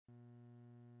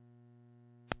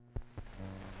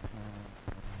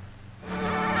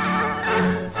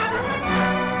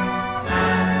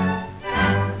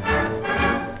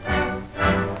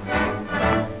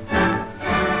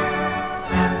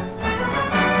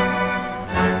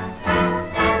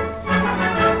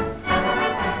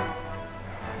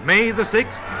May the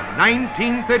 6th,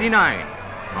 1939,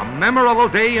 a memorable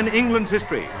day in England's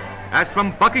history, as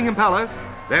from Buckingham Palace,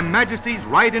 their Majesties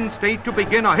ride in state to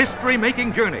begin a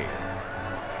history-making journey.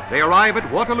 They arrive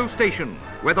at Waterloo Station,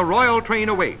 where the royal train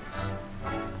awaits.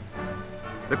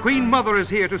 The Queen Mother is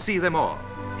here to see them all.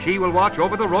 She will watch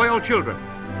over the royal children.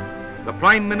 The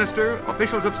Prime Minister,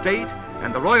 officials of state,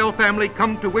 and the royal family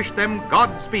come to wish them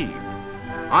Godspeed.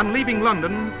 On leaving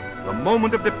London, the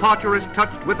moment of departure is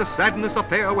touched with the sadness of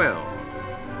farewell.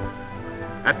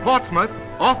 At Portsmouth,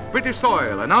 off British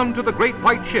soil and onto the great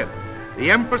white ship, the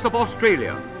Empress of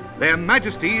Australia, their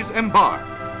Majesties embark.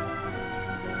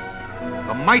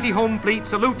 The mighty home fleet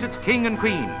salutes its King and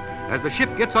Queen as the ship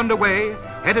gets underway,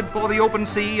 headed for the open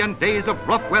sea and days of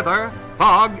rough weather,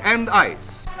 fog, and ice.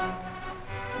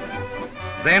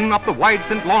 Then up the wide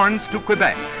St. Lawrence to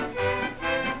Quebec.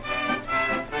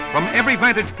 From every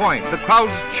vantage point, the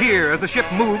crowds cheer as the ship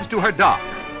moves to her dock.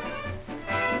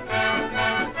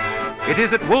 It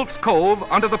is at Wolfe's Cove,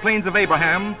 under the Plains of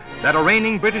Abraham, that a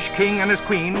reigning British king and his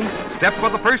queen step for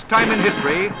the first time in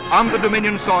history on the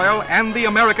Dominion soil and the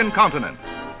American continent.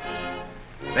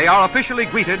 They are officially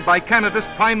greeted by Canada's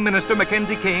Prime Minister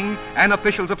Mackenzie King and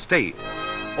officials of state.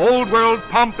 Old world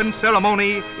pomp and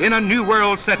ceremony in a new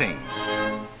world setting.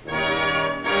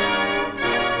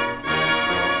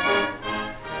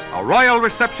 A royal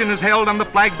reception is held on the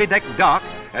flag-bedecked dock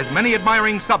as many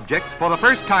admiring subjects for the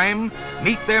first time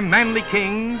meet their manly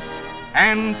king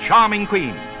and charming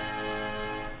queen.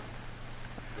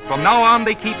 From now on,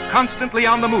 they keep constantly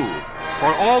on the move,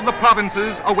 for all the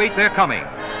provinces await their coming.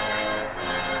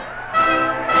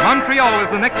 Montreal is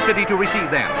the next city to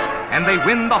receive them, and they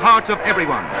win the hearts of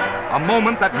everyone, a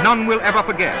moment that none will ever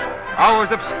forget. Hours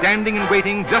of standing and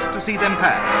waiting just to see them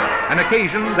pass, an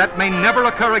occasion that may never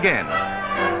occur again.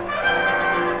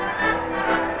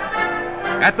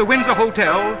 At the Windsor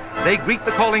Hotel, they greet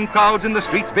the calling crowds in the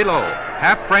streets below,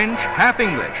 half French, half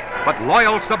English, but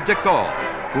loyal subjects all,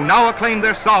 who now acclaim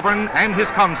their sovereign and his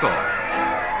consort.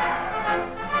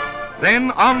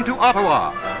 Then on to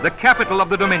Ottawa, the capital of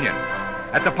the Dominion.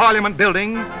 At the Parliament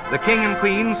building, the King and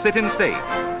Queen sit in state.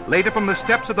 Later, from the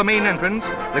steps of the main entrance,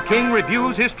 the King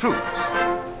reviews his troops.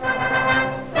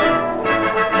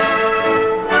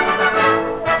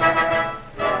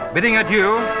 Bidding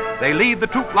adieu, they leave the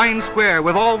troop-lined square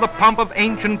with all the pomp of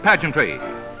ancient pageantry.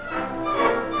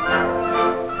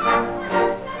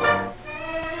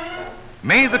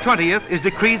 May the 20th is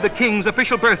decreed the King's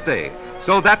official birthday,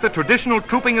 so that the traditional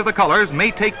trooping of the colors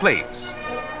may take place.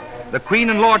 The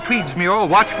Queen and Lord Tweedsmuir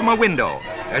watch from a window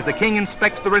as the King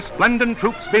inspects the resplendent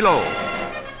troops below.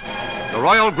 The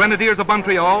Royal Grenadiers of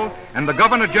Montreal and the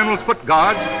Governor-General's Foot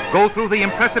Guards go through the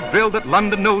impressive drill that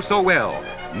London knows so well,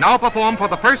 now performed for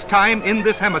the first time in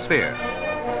this hemisphere.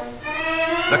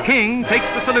 The King takes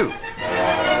the salute.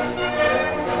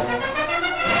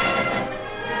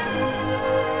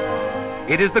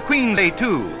 It is the Queen's day,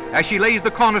 too, as she lays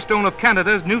the cornerstone of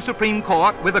Canada's new Supreme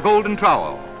Court with a golden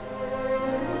trowel.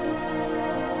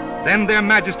 Then their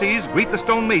Majesties greet the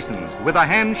stonemasons with a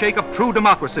handshake of true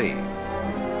democracy.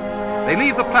 They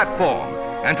leave the platform,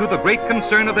 and to the great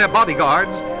concern of their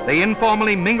bodyguards, they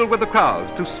informally mingle with the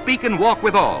crowds to speak and walk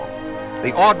with all.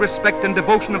 The awed respect and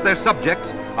devotion of their subjects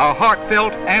are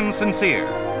heartfelt and sincere.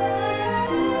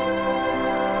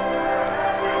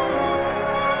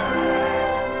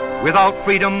 Without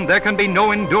freedom, there can be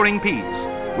no enduring peace.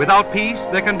 Without peace,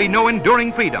 there can be no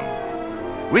enduring freedom.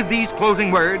 With these closing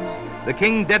words, the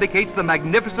King dedicates the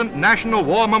magnificent National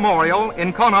War Memorial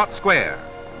in Connaught Square.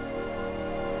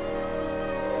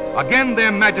 Again,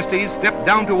 their Majesties step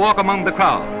down to walk among the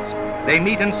crowds. They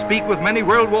meet and speak with many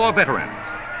World War veterans.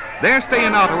 Their stay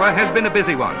in Ottawa has been a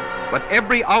busy one, but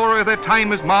every hour of their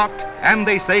time is marked, and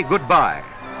they say goodbye.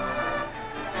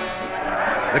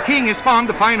 The King is fond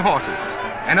of fine horses,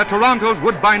 and at Toronto's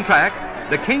Woodbine track,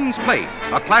 the King's Plate,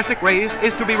 a classic race,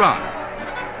 is to be run.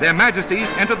 Their Majesties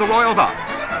enter the royal box.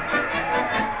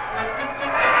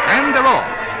 And they're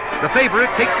off. The favorite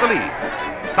takes the lead.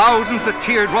 Thousands that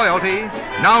cheered royalty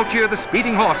now cheer the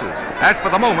speeding horses, as for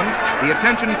the moment, the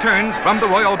attention turns from the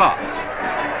royal box.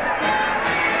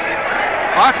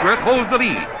 Archworth holds the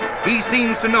lead. He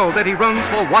seems to know that he runs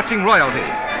for watching royalty.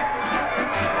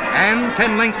 And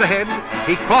 10 lengths ahead,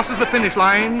 he crosses the finish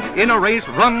line in a race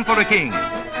run for a king.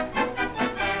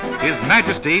 His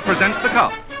Majesty presents the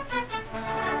cup.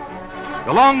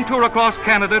 The long tour across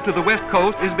Canada to the west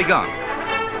coast is begun.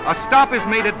 A stop is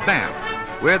made at Banff,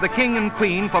 where the King and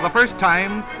Queen, for the first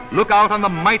time, look out on the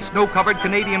mighty snow-covered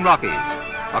Canadian Rockies,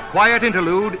 a quiet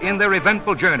interlude in their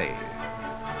eventful journey.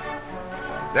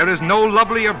 There is no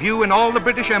lovelier view in all the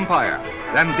British Empire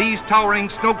than these towering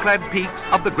snow-clad peaks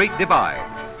of the Great Divide.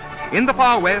 In the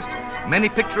far west, many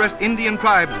picturesque Indian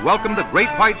tribes welcome the great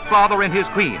white father and his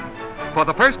queen. For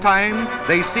the first time,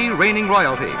 they see reigning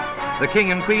royalty. The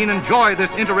king and queen enjoy this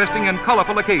interesting and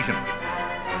colorful occasion.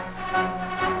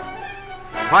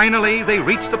 Finally, they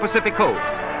reach the Pacific coast,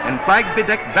 and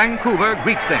flag-bedecked Vancouver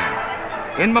greets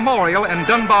them. In Memorial and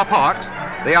Dunbar parks,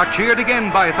 they are cheered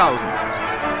again by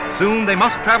thousands. Soon they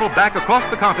must travel back across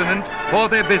the continent for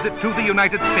their visit to the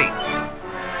United States.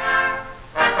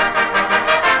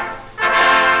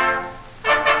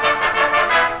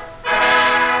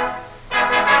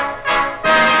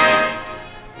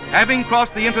 Having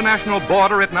crossed the international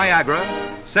border at Niagara,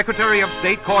 Secretary of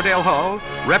State Cordell Hull,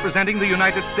 representing the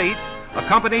United States,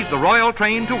 accompanies the royal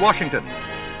train to Washington.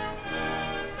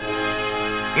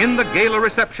 In the gala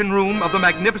reception room of the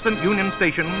magnificent Union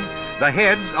Station, the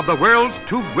heads of the world's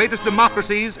two greatest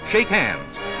democracies shake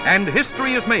hands, and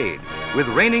history is made with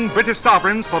reigning British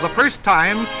sovereigns for the first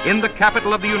time in the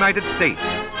capital of the United States.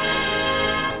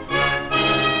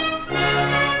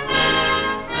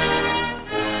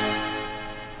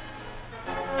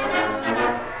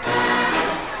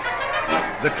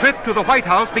 The trip to the White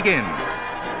House begins.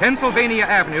 Pennsylvania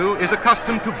Avenue is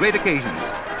accustomed to great occasions,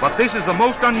 but this is the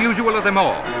most unusual of them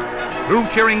all. Through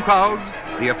cheering crowds,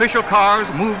 the official cars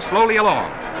move slowly along.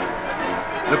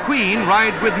 The Queen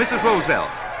rides with Mrs. Roosevelt,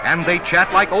 and they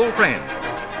chat like old friends.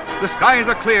 The skies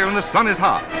are clear and the sun is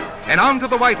hot, and on to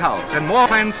the White House, and more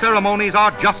planned ceremonies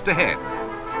are just ahead.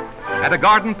 At a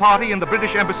garden party in the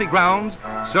British Embassy grounds,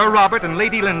 Sir Robert and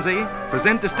Lady Lindsay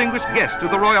present distinguished guests to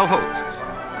the royal hosts.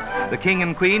 The King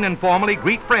and Queen informally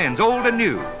greet friends, old and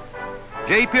new.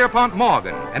 J. Pierpont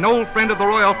Morgan, an old friend of the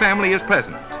royal family, is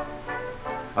present.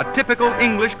 A typical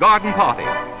English garden party.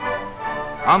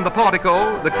 On the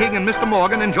portico, the King and Mr.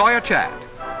 Morgan enjoy a chat.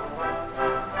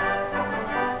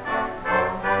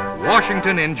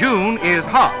 Washington in June is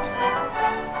hot.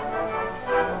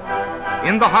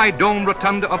 In the high dome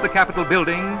rotunda of the Capitol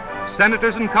building,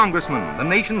 senators and congressmen, the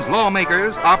nation's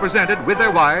lawmakers, are presented with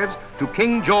their wives to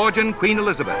King George and Queen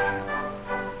Elizabeth.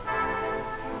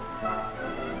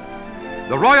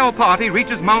 The royal party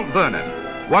reaches Mount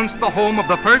Vernon, once the home of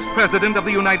the first president of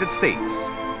the United States.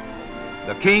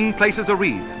 The king places a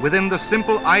wreath within the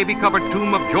simple ivy-covered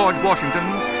tomb of George Washington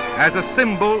as a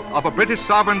symbol of a British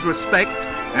sovereign's respect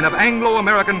and of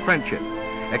Anglo-American friendship,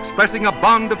 expressing a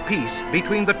bond of peace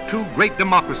between the two great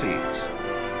democracies.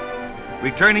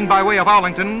 Returning by way of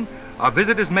Arlington, a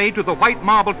visit is made to the white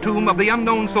marble tomb of the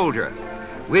unknown soldier.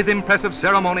 With impressive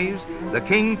ceremonies, the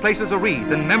king places a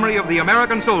wreath in memory of the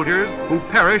American soldiers who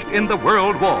perished in the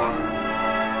World War.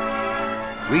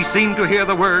 We seem to hear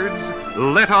the words,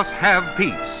 "Let us have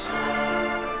peace."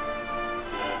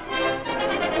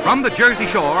 From the Jersey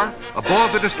shore,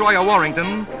 aboard the destroyer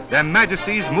Warrington, their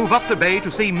majesties move up the bay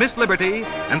to see Miss Liberty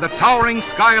and the towering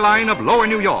skyline of lower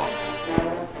New York.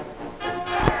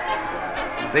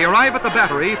 They arrive at the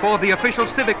Battery for the official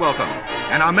civic welcome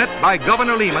and are met by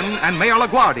Governor Lehman and Mayor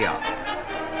LaGuardia.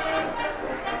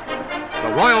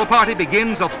 The royal party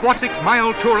begins a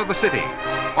 46-mile tour of the city.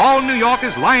 All New York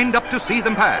is lined up to see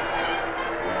them pass.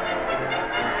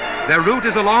 Their route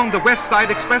is along the West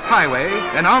Side Express Highway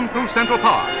and on through Central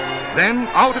Park, then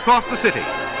out across the city.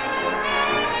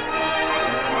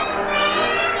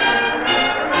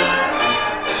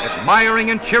 Admiring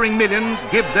and cheering millions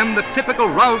give them the typical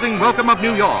rousing welcome of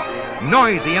New York,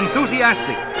 noisy,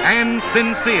 enthusiastic, and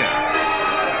sincere.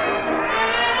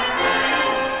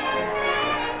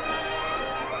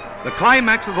 The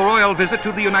climax of the royal visit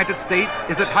to the United States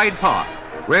is at Hyde Park,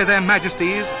 where their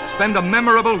majesties spend a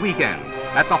memorable weekend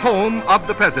at the home of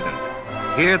the president.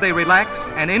 Here they relax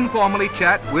and informally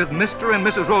chat with Mr. and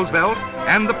Mrs. Roosevelt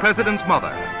and the president's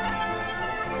mother.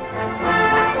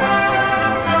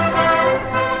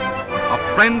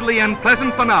 A friendly and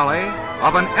pleasant finale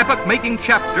of an epoch-making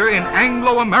chapter in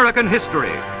Anglo-American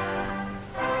history.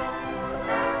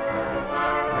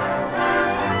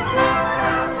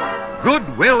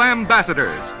 Goodwill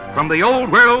ambassadors from the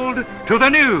old world to the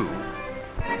new.